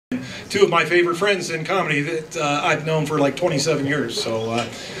two of my favorite friends in comedy that I've known for like 27 years. So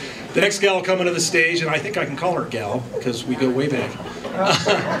the next gal coming to the stage, and I think I can call her gal because we go way back.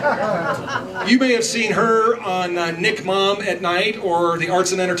 You may have seen her on Nick Mom at night or the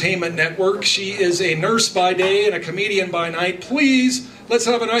Arts and Entertainment Network. She is a nurse by day and a comedian by night. Please, let's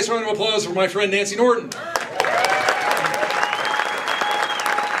have a nice round of applause for my friend Nancy Norton.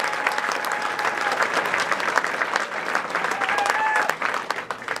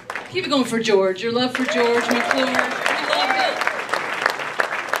 Keep it going for George. Your love for George McClure. We love him.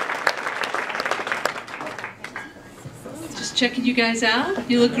 Just checking you guys out.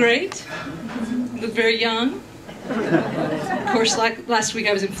 You look great. You look very young. Of course, like last week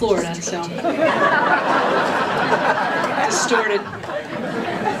I was in Florida, so distorted.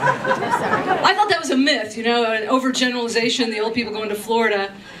 I thought that was a myth, you know, an overgeneralization. The old people going to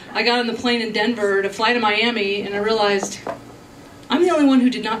Florida. I got on the plane in Denver to fly to Miami, and I realized I'm the only one who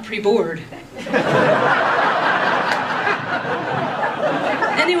did not pre-board.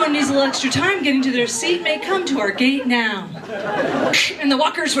 Anyone needs a little extra time getting to their seat may come to our gate now. And the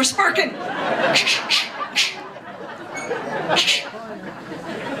walkers were sparking.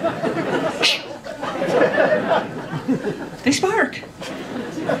 They spark.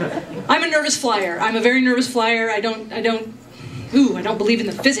 I'm a nervous flyer. I'm a very nervous flyer. I don't believe in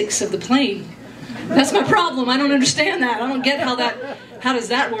the physics of the plane. That's my problem. I don't understand that. I don't get how does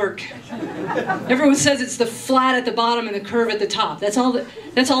that work? Everyone says it's the flat at the bottom and the curve at the top. That's all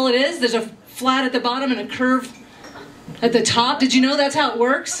it is? There's a flat at the bottom and a curve at the top? Did you know that's how it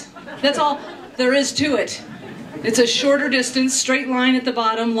works? That's all there is to it. It's a shorter distance, straight line at the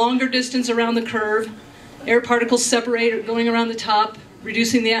bottom, longer distance around the curve. Air particles separate going around the top,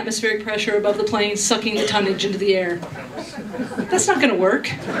 reducing the atmospheric pressure above the plane, sucking the tonnage into the air. That's not going to work.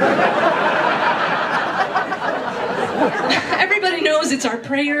 Everybody knows it's our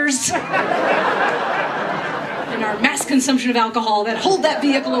prayers and our mass consumption of alcohol that hold that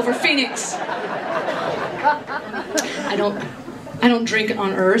vehicle over Phoenix. I don't drink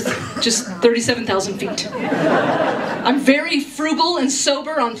on Earth, just 37,000 feet. I'm very frugal and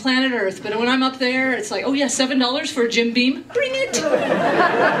sober on planet Earth, but when I'm up there, it's like, oh yeah, $7 for a Jim Beam? Bring it!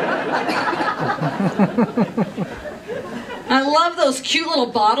 I love those cute little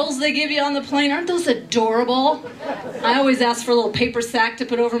bottles they give you on the plane. Aren't those adorable? I always ask for a little paper sack to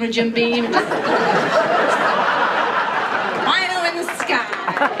put over my Jim Beam. And just... Rhino in the sky.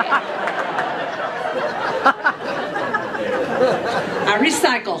 I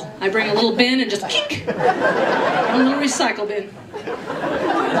recycle. I bring a little bin and just kick. A little recycle bin.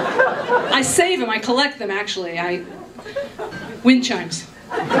 I save them. I collect them, actually. Wind chimes.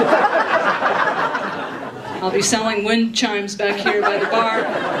 I'll be selling wind chimes back here by the bar.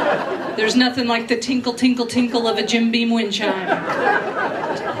 There's nothing like the tinkle, tinkle, tinkle of a Jim Beam wind chime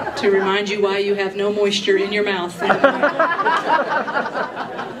to remind you why you have no moisture in your mouth.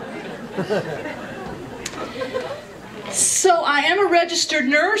 So I am a registered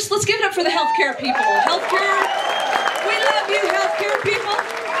nurse. Let's give it up for the healthcare people. Healthcare, we love you, healthcare people.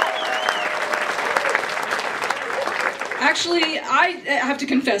 Actually, I have to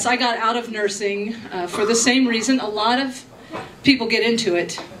confess, I got out of nursing for the same reason a lot of people get into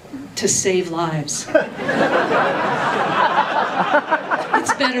it, to save lives.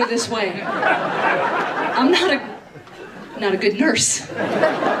 It's better this way. I'm not a good nurse.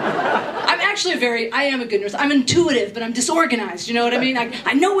 I am a good nurse. I'm intuitive, but I'm disorganized, you know what I mean?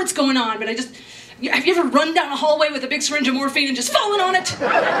 I know what's going on, but have you ever run down a hallway with a big syringe of morphine and just fallen on it?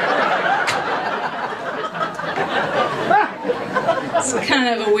 It's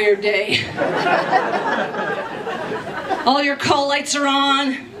kind of a weird day. All your call lights are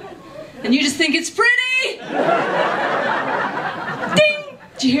on, and you just think it's pretty. Ding!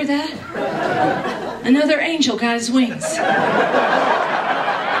 Did you hear that? Another angel got his wings.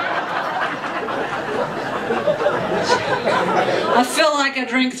 I feel like I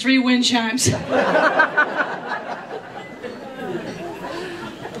drank 3 wind chimes.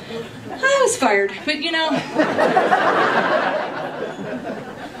 I was fired, but you know,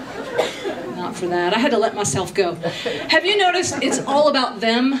 not for that. I had to let myself go. Have you noticed it's all about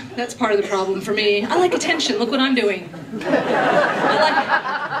them? That's part of the problem for me. I like attention. Look what I'm doing.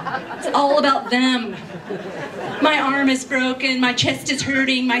 It's all about them. My arm is broken, my chest is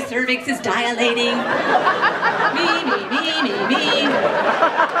hurting, my cervix is dilating. Me, me, me, me, me.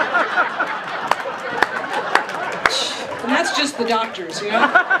 And that's just the doctors, you know?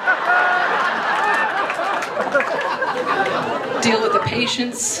 Deal with the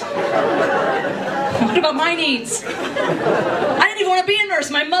patients. What about my needs? I didn't even want to be a nurse.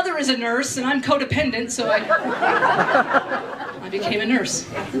 My mother is a nurse, and I'm codependent, so I'm became a nurse.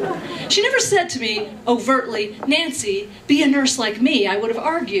 She never said to me overtly, Nancy, be a nurse like me. I would have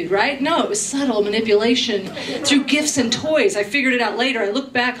argued, right? No, it was subtle manipulation through gifts and toys. I figured it out later. I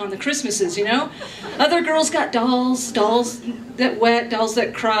look back on the Christmases, you know? Other girls got dolls, dolls that wept, dolls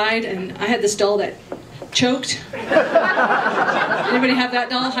that cried, and I had this doll that choked. Anybody have that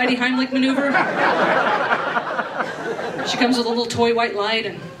doll? Heidi Heimlich maneuver? She comes with a little toy white light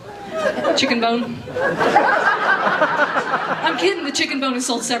and chicken bone. I'm kidding, the chicken bone is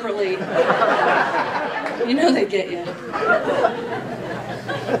sold separately. You know they'd get you.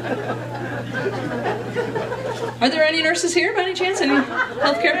 Are there any nurses here by any chance? Any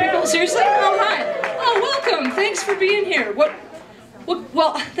healthcare people? Seriously? Oh, hi. Oh, welcome. Thanks for being here. Well,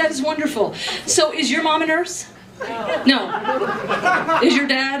 that is wonderful. So, is your mom a nurse? No. Is your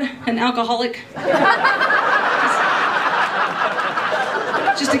dad an alcoholic?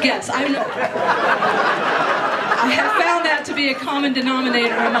 Just a guess. I have found that to be a common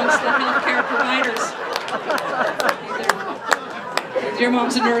denominator amongst the healthcare providers. Either your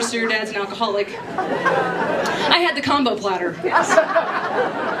mom's a nurse or your dad's an alcoholic. I had the combo platter. Yes.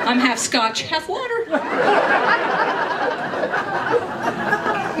 I'm half Scotch, half water.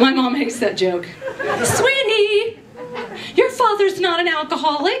 My mom hates that joke. Sweetie, your father's not an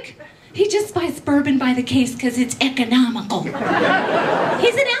alcoholic. He just buys bourbon by the case because it's economical.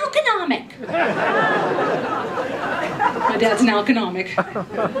 He's an alconomic. My dad's an alconomic.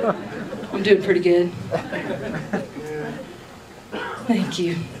 I'm doing pretty good. Thank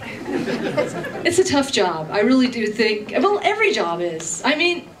you. It's a tough job. I really do think, well, every job is. I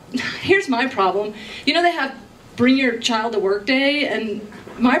mean, here's my problem. You know they have bring your child to work day, and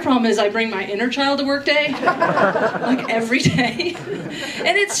my problem is I bring my inner child to work day, like every day.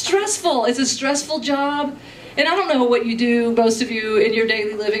 And it's stressful. It's a stressful job. And I don't know what you do, most of you, in your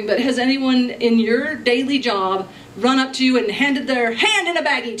daily living, but has anyone in your daily job run up to you and handed their hand in a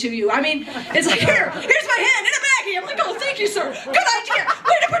baggie to you? I mean, it's like, here's my hand in a baggie. I'm like, oh, thank you, sir. Good idea.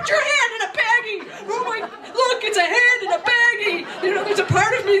 Way to put your hand in a baggie. Oh my, look, it's a hand in a baggie. You know, there's a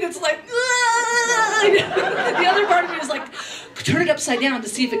part of me that's like, the other part of me is like, turn it upside down to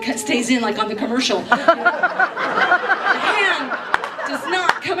see if it stays in like on the commercial. The hand does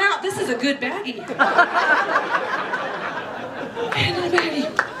not come out. This is a good baggie. Hand in a baggie.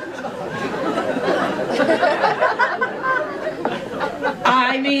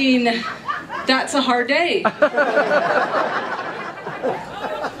 I mean, that's a hard day.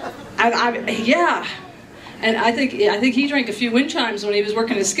 Yeah. And I think he drank a few wind chimes when he was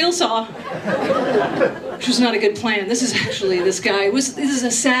working his skill saw, which was not a good plan. This is actually this guy. This is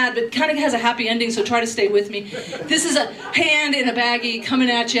a sad, but kind of has a happy ending, so try to stay with me. This is a hand in a baggie coming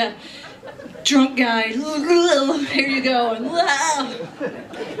at you. Drunk guy. Here you go.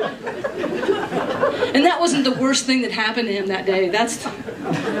 And that wasn't the worst thing that happened to him that day.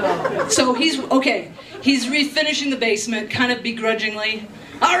 So he's, okay, he's refinishing the basement, kind of begrudgingly.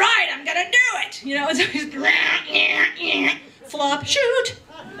 All right, I'm gonna do it. You know, so he's flop, shoot.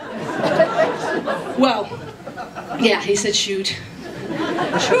 Well, yeah, he said shoot.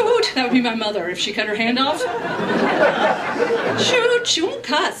 Shoot, that would be my mother if she cut her hand off. Shoot, she won't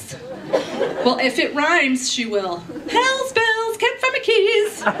cuss. Well, if it rhymes, she will. Hell's bells, kept from my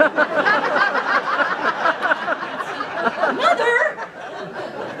keys. Mother.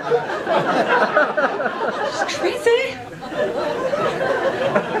 She's crazy.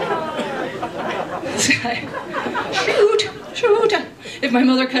 This guy, shoot, shoot. If my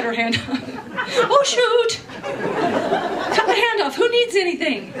mother cut her hand off, oh shoot, cut my hand off, who needs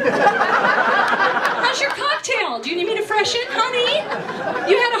anything? How's your cocktail? Do you need me to freshen, honey?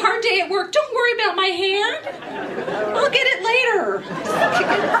 You had a hard day at work, don't worry about my hand. I'll get it later.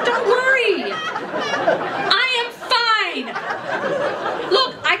 Don't worry. I am fine.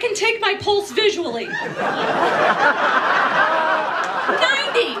 Look, I can take my pulse visually. 90.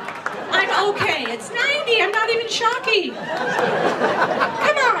 I'm okay. It's 90. I'm not even shocky.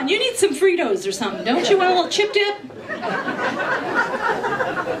 Come on, you need some Fritos or something. Don't you want a little chip dip?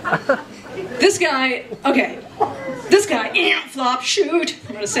 This guy, okay. This guy, flop, shoot.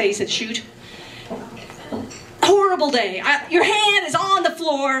 I'm going to say he said shoot. Horrible day. Your hand is on the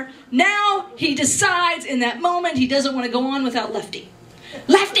floor. Now he decides in that moment he doesn't want to go on without Lefty.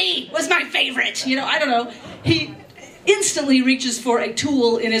 Lefty was my favorite. You know, I don't know. He instantly reaches for a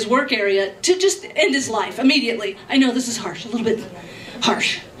tool in his work area to just end his life immediately. I know this is harsh, a little bit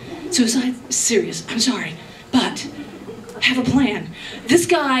harsh. Suicide? Serious. I'm sorry. But have a plan. This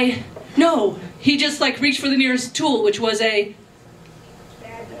guy, no, he just like reached for the nearest tool, which was a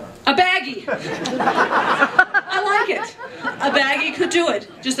baggie. I like it. A baggie could do it.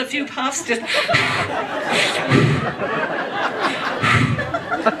 Just a few puffs, just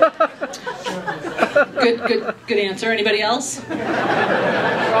Good answer. Anybody else?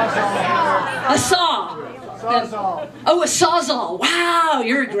 A saw. Sawzall. Oh, a sawzall. Wow,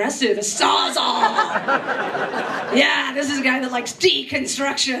 you're aggressive. A sawzall. Yeah, this is a guy that likes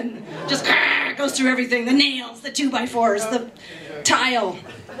deconstruction. Just goes through everything. The nails, the 2x4s, the tile,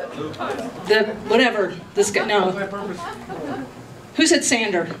 the whatever. This guy, no. Who said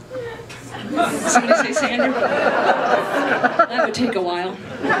sander? Somebody say sander? That would take a while.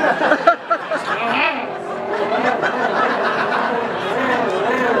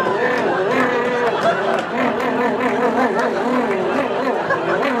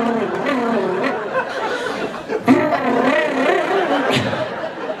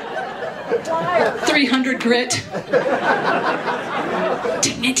 300 grit.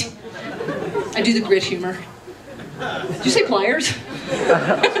 Dang it. I do the grit humor. Did you say pliers?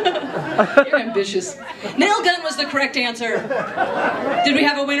 You're ambitious. Nail gun was the correct answer. Did we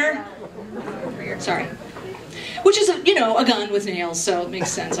have a winner? Sorry. Which is, a gun with nails, so it makes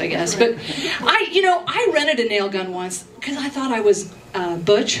sense, I guess. But I rented a nail gun once because I thought I was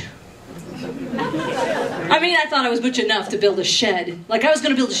butch. I mean, I thought I was butch enough to build a shed. Like, I was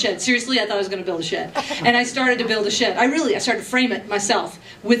going to build a shed. Seriously, I thought I was going to build a shed. And I started to build a shed. I started to frame it myself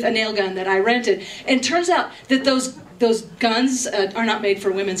with a nail gun that I rented. And it turns out that those guns are not made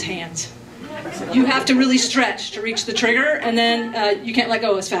for women's hands. You have to really stretch to reach the trigger, and then you can't let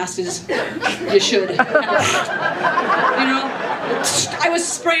go as fast as you should. I was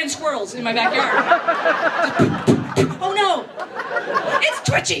spraying squirrels in my backyard. Oh no! It's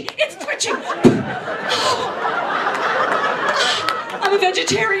twitchy! It's twitching! I'm a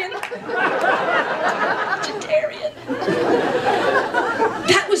vegetarian. Vegetarian.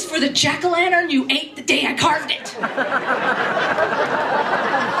 That was for the jack-o'-lantern you ate the day I carved it.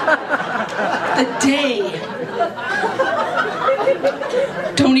 The day.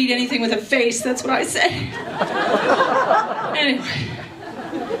 Don't eat anything with a face, that's what I say. Anyway.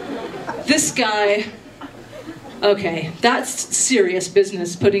 This guy, okay, that's serious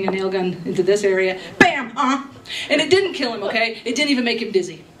business, putting a nail gun into this area. Bam! And it didn't kill him, okay? It didn't even make him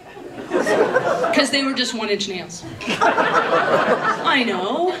dizzy. Because they were just 1-inch nails. I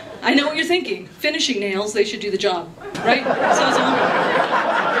know what you're thinking. Finishing nails, they should do the job. Right? Sawzall.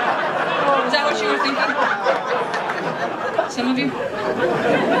 Is that what you were thinking? Some of you?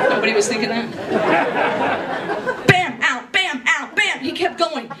 Nobody was thinking that? Bam! Ow! Bam! Ow! Bam! He kept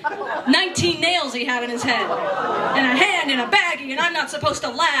going. 19 nails he had in his head. And a hand in a baggie, and I'm not supposed to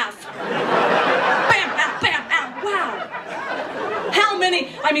laugh. Bam! Ow! Bam! Ow! Wow! How many?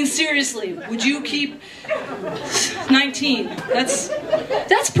 I mean, seriously, would you keep 19?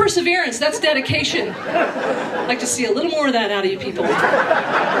 That's perseverance. That's dedication. I'd like to see a little more of that out of you people.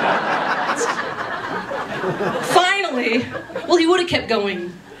 Finally, well, he would have kept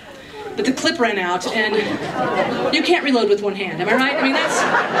going, but the clip ran out, and you can't reload with one hand. Am I right? I mean,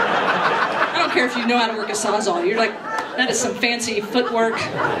 I don't care if you know how to work a sawzall. You're like, that is some fancy footwork.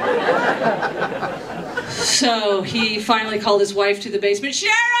 So he finally called his wife to the basement.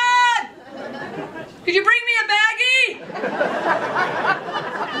 Sharon! Could you bring me a baggie?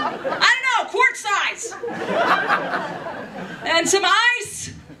 I don't know, quart size. And some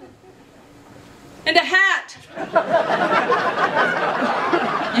ice. And a hat.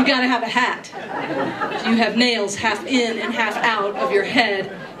 You gotta have a hat. If you have nails half in and half out of your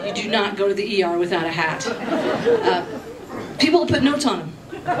head, you do not go to the ER without a hat. People put notes on them.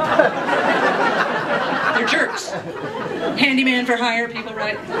 They're jerks. Handyman for hire, people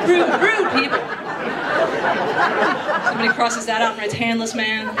write. Rude people. Somebody crosses that out and writes handless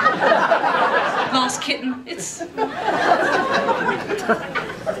man. Lost kitten. It's...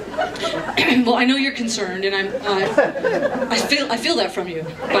 Well, I know you're concerned, and I feel that from you,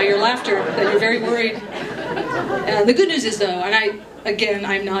 by your laughter, that you're very worried. The good news is, though, and I'm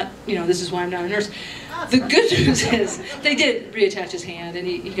not, this is why I'm not a nurse. The good news is, they did reattach his hand, and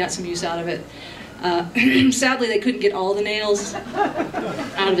he got some use out of it. Sadly, they couldn't get all the nails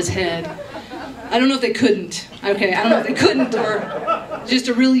out of his head. I don't know if they couldn't. Okay, I don't know if they couldn't, or just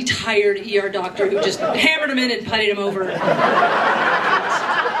a really tired ER doctor who just hammered him in and puttied him over.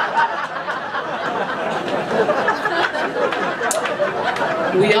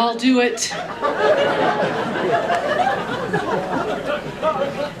 We all do it.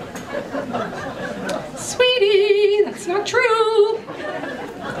 Sweetie, that's not true.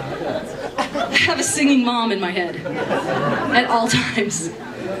 I have a singing mom in my head at all times.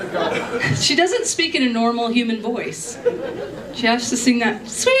 She doesn't speak in a normal human voice. She has to sing that,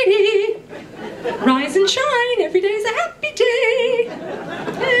 sweetie. Rise and shine, every day's a happy day.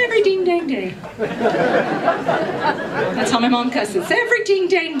 Every ding dang day. That's how my mom cusses. Every ding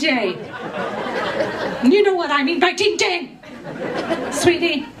dang day. And you know what I mean by ding dang.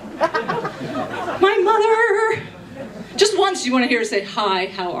 Sweetie. My mother. Just once you want to hear her say, hi,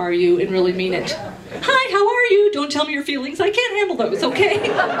 how are you, and really mean it. Hi, how are you? Don't tell me your feelings. I can't handle those, okay?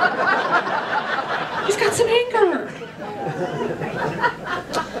 He's got some anger.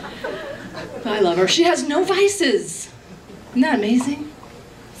 I love her. She has no vices. Isn't that amazing?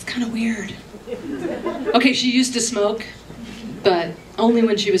 It's kind of weird. Okay, she used to smoke, but only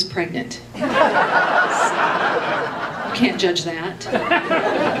when she was pregnant. You can't judge that.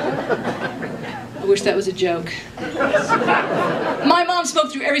 I wish that was a joke. My mom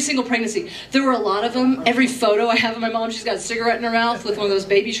smoked through every single pregnancy. There were a lot of them. Every photo I have of my mom, she's got a cigarette in her mouth with one of those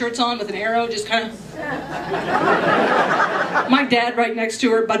baby shirts on with an arrow, just kind of. My dad right next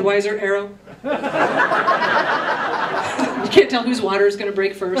to her, Budweiser arrow. You can't tell whose water is going to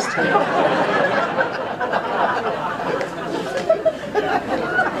break first.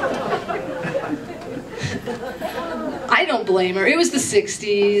 I don't blame her. It was the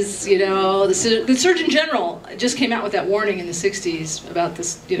 60s, you know. The Surgeon General just came out with that warning in the 60s about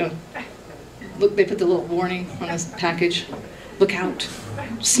this, you know. Look, they put the little warning on this package. Look out.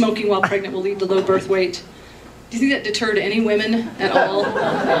 Smoking while pregnant will lead to low birth weight. Do you think that deterred any women at all?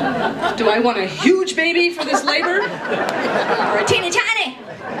 Do I want a huge baby for this labor? Or a teeny tiny?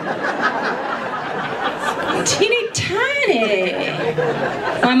 Teeny tiny.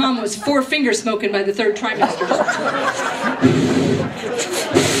 My mom was 4 finger smoking by the 3rd trimester.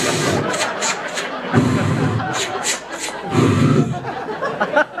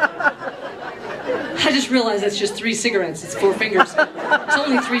 I just realized that's just 3 cigarettes. It's 4 fingers. It's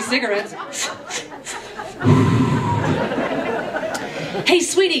only 3 cigarettes. Hey,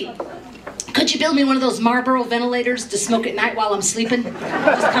 sweetie, could you build me one of those Marlboro ventilators to smoke at night while I'm sleeping? Just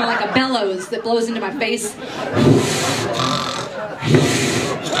kind of like a bellows that blows into my face.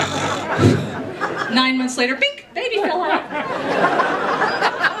 9 months later, bink, baby fell out.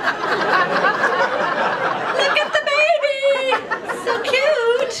 Look at the baby! So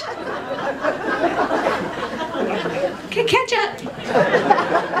cute! Okay, catch up.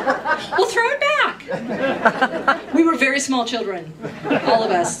 We'll throw it back. We were very small children, all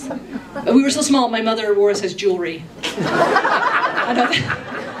of us. We were so small, my mother wore us as jewelry. I know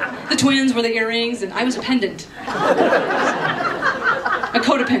that. The twins were the earrings, and I was a pendant. A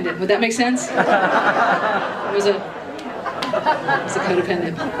codependent, would that make sense? I was a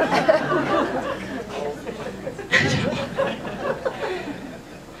codependent.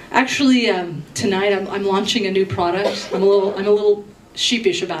 Actually, tonight I'm launching a new product. I'm a little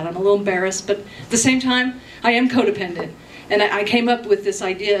sheepish about it. I'm a little embarrassed, but at the same time, I am codependent. And I came up with this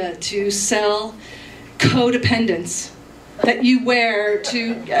idea to sell codependents that you wear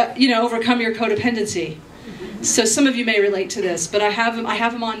to, overcome your codependency. So some of you may relate to this, but I have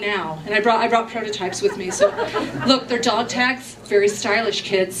them on now, and I brought prototypes with me. So look, they're dog tags, very stylish,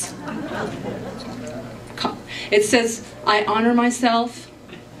 kids. It says, "I honor myself,"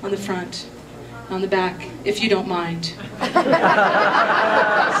 on the front, on the back, "if you don't mind."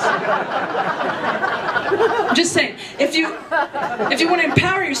 I'm just saying, if you want to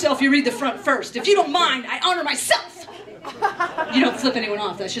empower yourself, you read the front first. If you don't mind, I honor myself. You don't flip anyone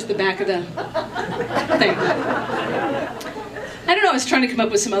off. That's just the back of the thing. I don't know. I was trying to come up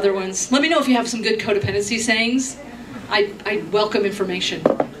with some other ones. Let me know if you have some good codependency sayings. I welcome information.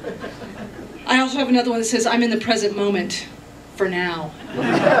 I also have another one that says, "I'm in the present moment for now."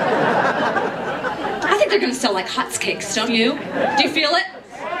 I think they're going to sell like hotcakes, don't you? Do you feel it?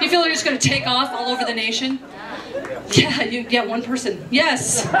 Do you feel they're just going to take off all over the nation? Yeah, one person.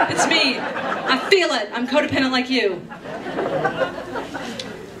 Yes, it's me. I feel it. I'm codependent like you.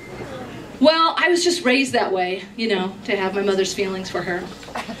 Well, I was just raised that way, to have my mother's feelings for her.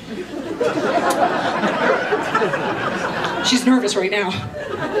 She's nervous right now.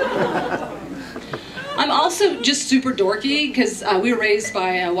 I'm also just super dorky because we were raised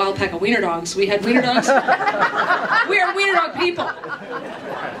by a wild pack of wiener dogs. We had wiener dogs. We are wiener dog people.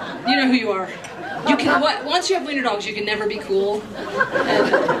 You know who you are. Once you have wiener dogs, you can never be cool.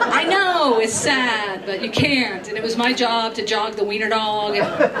 And I know, it's sad, but you can't. And it was my job to jog the wiener dog.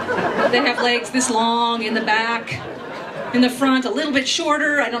 And they have legs this long in the back. In the front, a little bit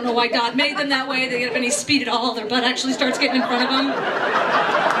shorter. I don't know why God made them that way. They don't have any speed at all. Their butt actually starts getting in front of them.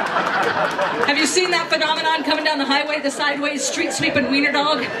 Have you seen that phenomenon coming down the highway, the sideways street sweeping wiener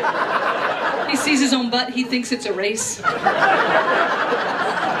dog? He sees his own butt, he thinks it's a race.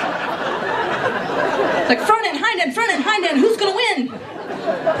 Like front end, hind end, who's gonna win?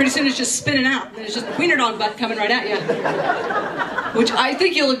 Pretty soon it's just spinning out, and it's just wiener dog butt coming right at you. Which I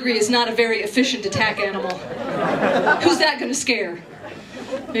think you'll agree is not a very efficient attack animal. Who's that going to scare?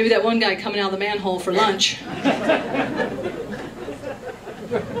 Maybe that one guy coming out of the manhole for lunch.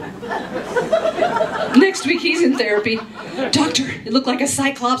 Next week he's in therapy. Doctor, it looked like a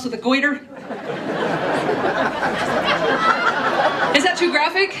cyclops with a goiter. Is that too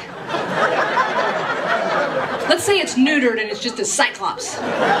graphic? Let's say it's neutered and it's just a cyclops.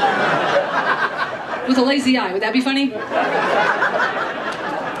 With a lazy eye. Would that be funny?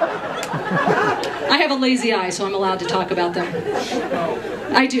 I have a lazy eye, so I'm allowed to talk about them.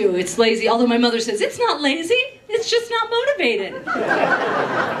 I do. It's lazy. Although my mother says, it's not lazy. It's just not motivated.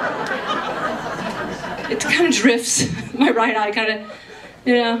 It kind of drifts. My right eye kind of,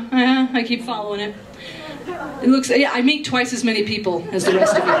 I keep following it. It looks, I meet twice as many people as the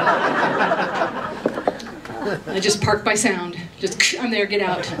rest of you. I just park by sound. Just, I'm there, get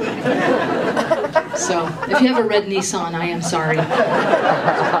out. So, if you have a red Nissan, I am sorry. I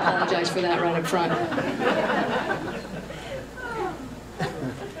apologize for that right up front.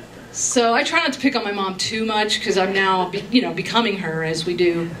 So, I try not to pick on my mom too much, because I'm now, becoming her as we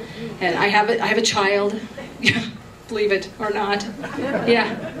do. And I have a child. Believe it or not.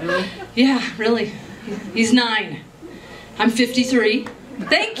 Yeah, really. He's 9. I'm 53.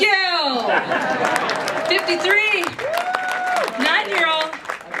 Thank you! 53! 9-year-old.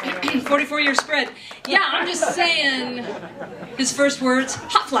 44-year spread. Yeah, I'm just saying his first words,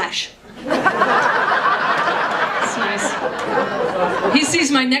 hot flash. That's nice. He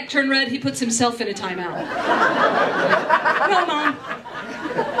sees my neck turn red, he puts himself in a timeout. No, Mom.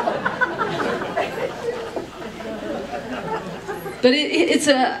 But it's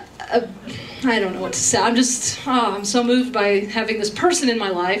I don't know what to say. I'm so moved by having this person in my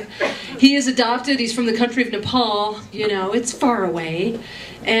life. He is adopted. He's from the country of Nepal. It's far away.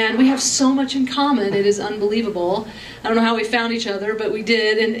 And we have so much in common. It is unbelievable. I don't know how we found each other, but we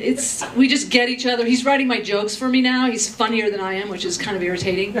did. And we just get each other. He's writing my jokes for me now. He's funnier than I am, which is kind of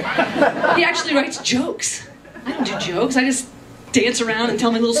irritating. He actually writes jokes. I don't do jokes. I just dance around and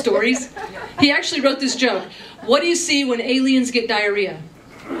tell my little stories. He actually wrote this joke. What do you see when aliens get diarrhea?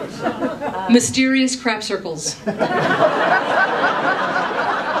 Mysterious crap circles.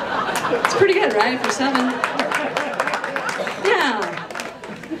 It's pretty good, right, for 7? Yeah.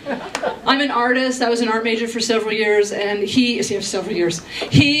 I'm an artist. I was an art major for several years, and he is, several years.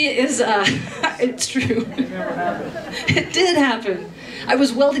 He is, it's true. It did happen. I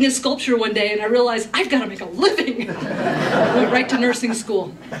was welding a sculpture one day, and I realized I've got to make a living. I went right to nursing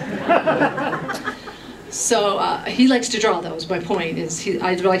school. So he likes to draw, though, is my point.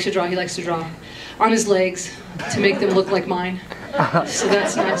 I like to draw, he likes to draw on his legs to make them look like mine. So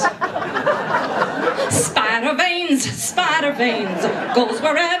that's nice. Spider veins, goes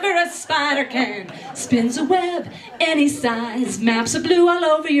wherever a spider can. Spins a web any size, maps of blue all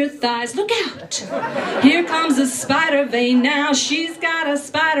over your thighs. Look out! Here comes a spider vein now. She's got a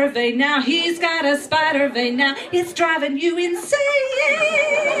spider vein now. He's got a spider vein now. It's driving you insane.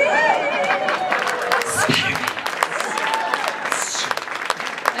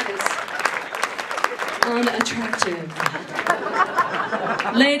 That is unattractive.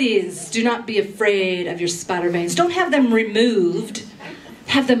 Ladies, do not be afraid of your spider veins. Don't have them removed.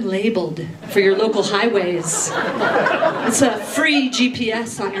 Have them labeled for your local highways. It's a free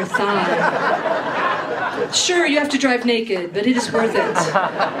GPS on your thigh. Sure, you have to drive naked, but it is worth it.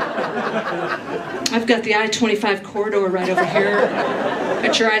 I've got the I-25 corridor right over here.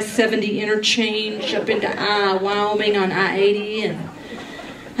 Got your I-70 interchange up into Wyoming on I-80, and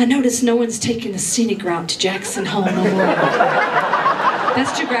I notice no one's taking the scenic route to Jackson Hole no more.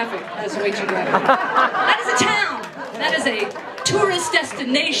 That's too graphic. That's way too graphic. That is a town. That is a tourist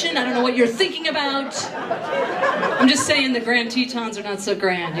destination. I don't know what you're thinking about. I'm just saying the Grand Tetons are not so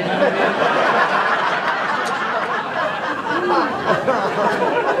grand, you know what I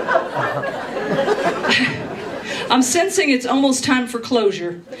mean? I'm sensing it's almost time for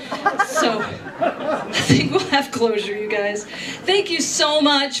closure. So I think we'll have closure, you guys. Thank you so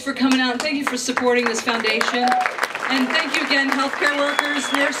much for coming out, and thank you for supporting this foundation. And thank you again, healthcare workers,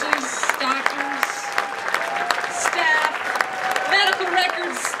 nurses, doctors, staff, medical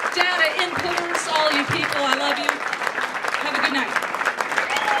records, data inputters, all you people, I love you. Have a good night.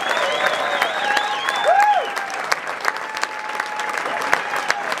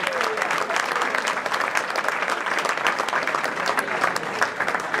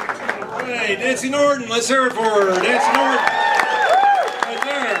 All right, Nancy Norton, let's hear it for her. Nancy Norton. Right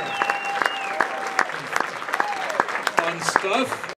there. Fun stuff.